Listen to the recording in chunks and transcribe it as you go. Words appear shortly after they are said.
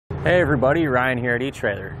Hey everybody, Ryan here at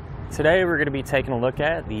eTrailer. Today we're going to be taking a look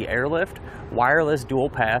at the Airlift wireless dual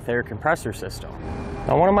path air compressor system.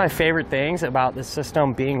 Now, one of my favorite things about this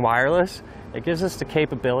system being wireless, it gives us the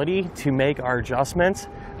capability to make our adjustments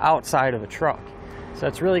outside of the truck. So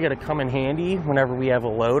that's really going to come in handy whenever we have a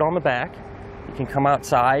load on the back. You can come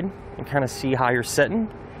outside and kind of see how you're sitting,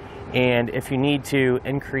 and if you need to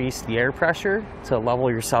increase the air pressure to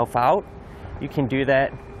level yourself out, you can do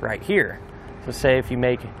that right here. So say if you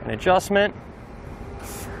make an adjustment,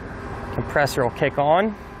 compressor will kick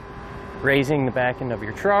on, raising the back end of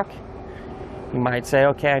your truck. You might say,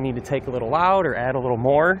 okay, I need to take a little out or add a little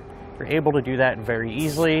more. You're able to do that very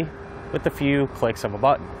easily with a few clicks of a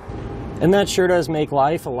button. And that sure does make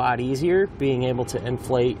life a lot easier, being able to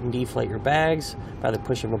inflate and deflate your bags by the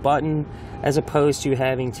push of a button, as opposed to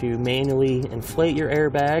having to manually inflate your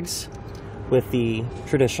airbags with the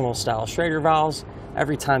traditional style Schrader valves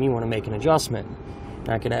every time you want to make an adjustment.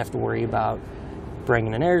 You're not going to have to worry about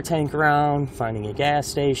bringing an air tank around, finding a gas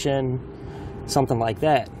station, something like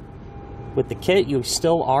that. With the kit, you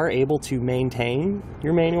still are able to maintain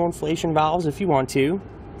your manual inflation valves if you want to.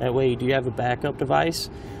 That way you do have a backup device.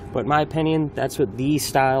 But in my opinion, that's what these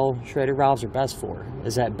style Schrader valves are best for,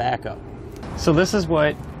 is that backup. So this is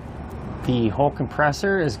what the whole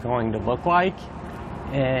compressor is going to look like.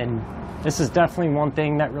 And this is definitely one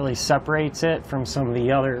thing that really separates it from some of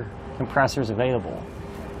the other compressors available.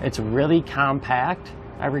 It's really compact.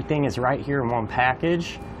 Everything is right here in one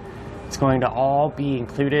package. It's going to all be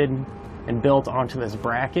included and built onto this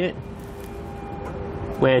bracket,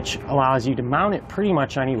 which allows you to mount it pretty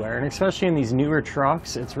much anywhere. And especially in these newer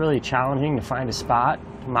trucks, it's really challenging to find a spot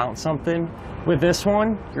to mount something. With this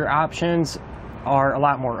one, your options are a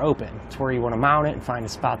lot more open. It's where you want to mount it and find a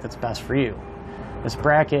spot that's best for you. This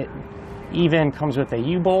bracket even comes with a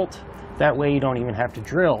U-bolt. That way you don't even have to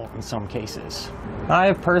drill in some cases. I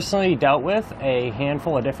have personally dealt with a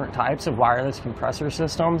handful of different types of wireless compressor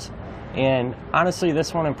systems, and honestly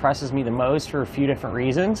this one impresses me the most for a few different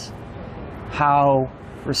reasons. How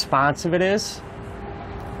responsive it is,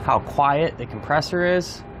 how quiet the compressor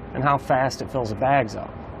is, and how fast it fills the bags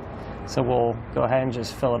up. So we'll go ahead and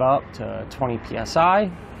just fill it up to 20 psi.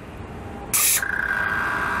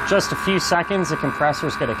 Just a few seconds, the compressor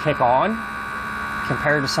is going to kick on,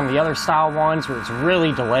 compared to some of the other style ones where it's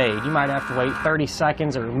really delayed. You might have to wait 30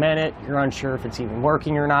 seconds or a minute. You're unsure if it's even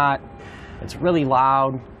working or not. It's really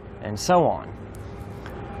loud, and so on.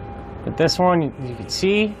 But this one, you can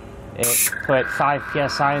see, it put 5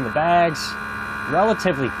 psi in the bags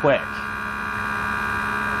relatively quick.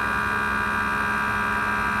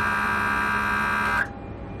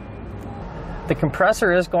 The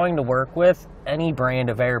compressor is going to work with any brand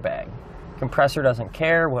of airbag. Compressor doesn't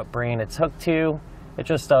care what brand it's hooked to. It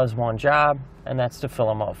just does one job, and that's to fill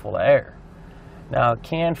them up full of air. Now, it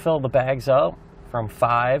can fill the bags up from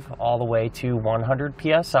 5 all the way to 100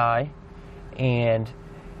 psi, and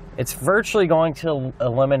it's virtually going to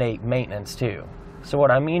eliminate maintenance too. So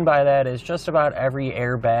what I mean by that is just about every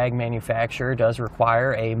airbag manufacturer does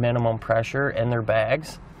require a minimum pressure in their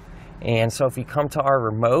bags. And so if you come to our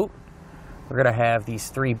remote, we're going to have these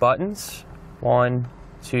 3 buttons, 1,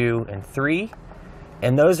 2, and 3,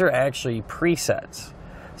 and those are actually presets.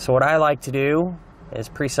 So what I like to do is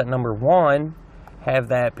preset number 1, have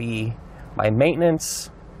that be my maintenance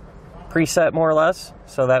preset more or less.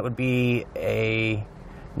 So that would be a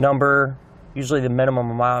number, usually the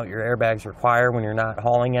minimum amount your airbags require when you're not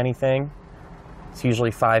hauling anything. It's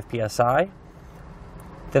usually 5 psi.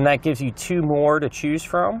 Then that gives you 2 more to choose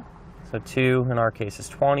from. So 2 in our case is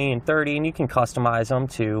 20 and 30, and you can customize them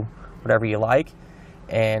to whatever you like.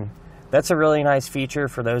 And that's a really nice feature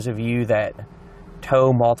for those of you that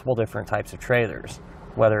tow multiple different types of trailers,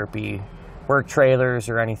 whether it be work trailers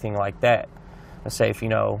or anything like that. Let's say if you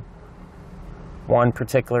know one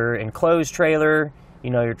particular enclosed trailer, you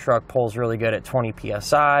know your truck pulls really good at 20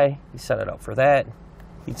 psi, you set it up for that.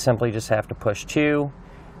 You'd simply just have to push 2,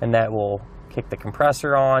 and that will kick the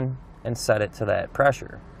compressor on and set it to that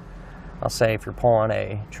pressure. I'll say if you're pulling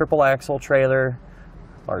a triple axle trailer,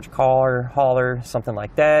 large car hauler, something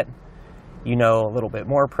like that, you know a little bit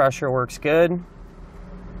more pressure works good. You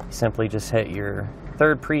simply just hit your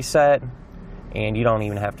 3rd preset, and you don't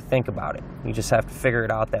even have to think about it. You just have to figure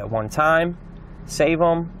it out that one time, save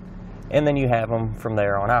them, and then you have them from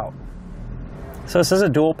there on out. So this is a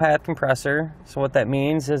dual path compressor. So what that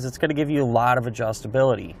means is it's going to give you a lot of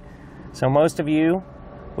adjustability. So most of you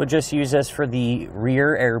would just use this for the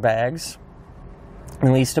rear airbags,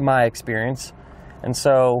 at least in my experience. And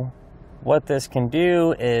so what this can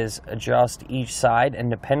do is adjust each side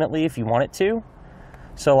independently if you want it to.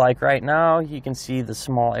 So like right now, you can see the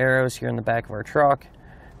small arrows here in the back of our truck.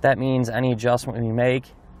 That means any adjustment we make,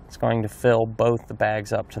 it's going to fill both the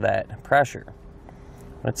bags up to that pressure.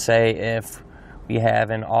 Let's say if we have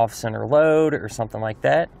an off-center load or something like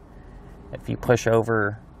that, if you push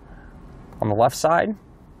over on the left side,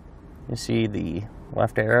 you see the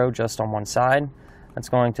left arrow just on one side. That's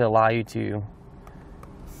going to allow you to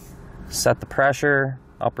set the pressure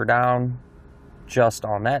up or down just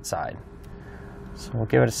on that side. So we'll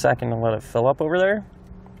give it a second to let it fill up over there.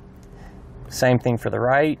 Same thing for the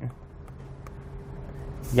right.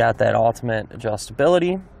 You got that ultimate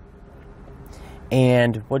adjustability.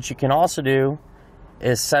 And what you can also do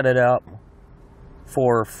is set it up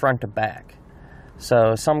for front to back.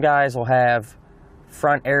 So some guys will have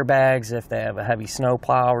front airbags if they have a heavy snow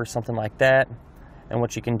plow or something like that. And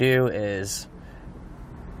what you can do is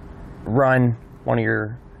run one of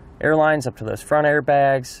your airlines up to those front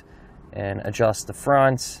airbags and adjust the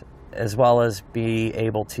fronts, as well as be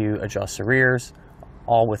able to adjust the rears,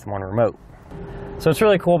 all with one remote. So what's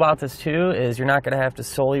really cool about this too is you're not going to have to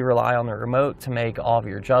solely rely on the remote to make all of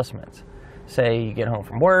your adjustments. Say you get home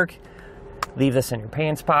from work, leave this in your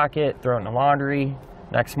pants pocket, throw it in the laundry.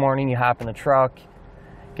 Next morning you hop in the truck,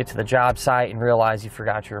 get to the job site and realize you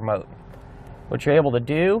forgot your remote. What you're able to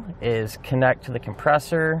do is connect to the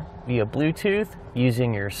compressor via Bluetooth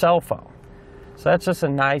using your cell phone. So that's just a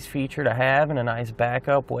nice feature to have and a nice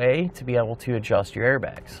backup way to be able to adjust your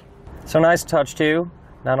airbags. So nice touch too,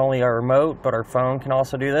 not only our remote, but our phone can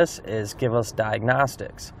also do this, is give us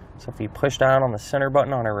diagnostics. So if you push down on the center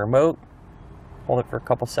button on our remote, hold it for a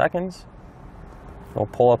couple seconds, it'll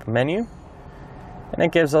pull up a menu. And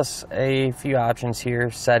it gives us a few options here,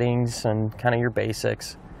 settings and kind of your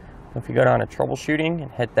basics. If you go down to troubleshooting and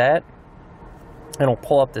hit that, it'll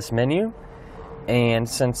pull up this menu. And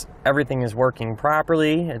since everything is working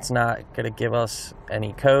properly, it's not going to give us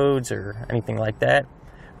any codes or anything like that.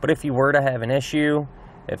 But if you were to have an issue,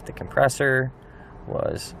 if the compressor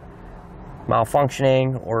was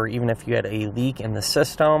malfunctioning, or even if you had a leak in the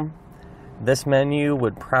system, this menu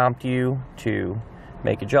would prompt you to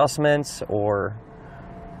make adjustments or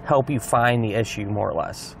help you find the issue more or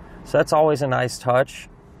less. So that's always a nice touch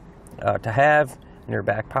to have in your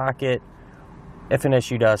back pocket if an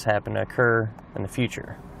issue does happen to occur in the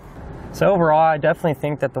future. So overall, I definitely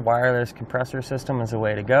think that the wireless compressor system is the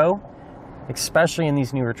way to go, especially in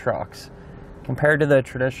these newer trucks. Compared to the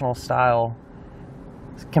traditional style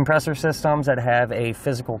compressor systems that have a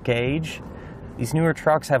physical gauge, these newer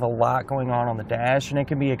trucks have a lot going on the dash, and it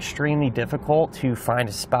can be extremely difficult to find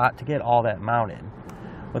a spot to get all that mounted.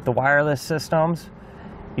 With the wireless systems,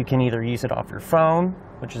 you can either use it off your phone,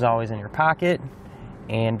 which is always in your pocket,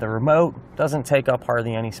 and the remote doesn't take up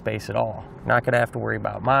hardly any space at all. You're not going to have to worry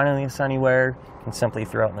about mounting this anywhere. You can simply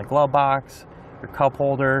throw it in the glove box, your cup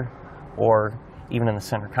holder, or even in the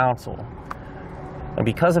center console. And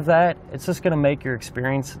because of that, it's just going to make your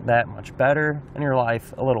experience that much better and your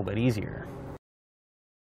life a little bit easier.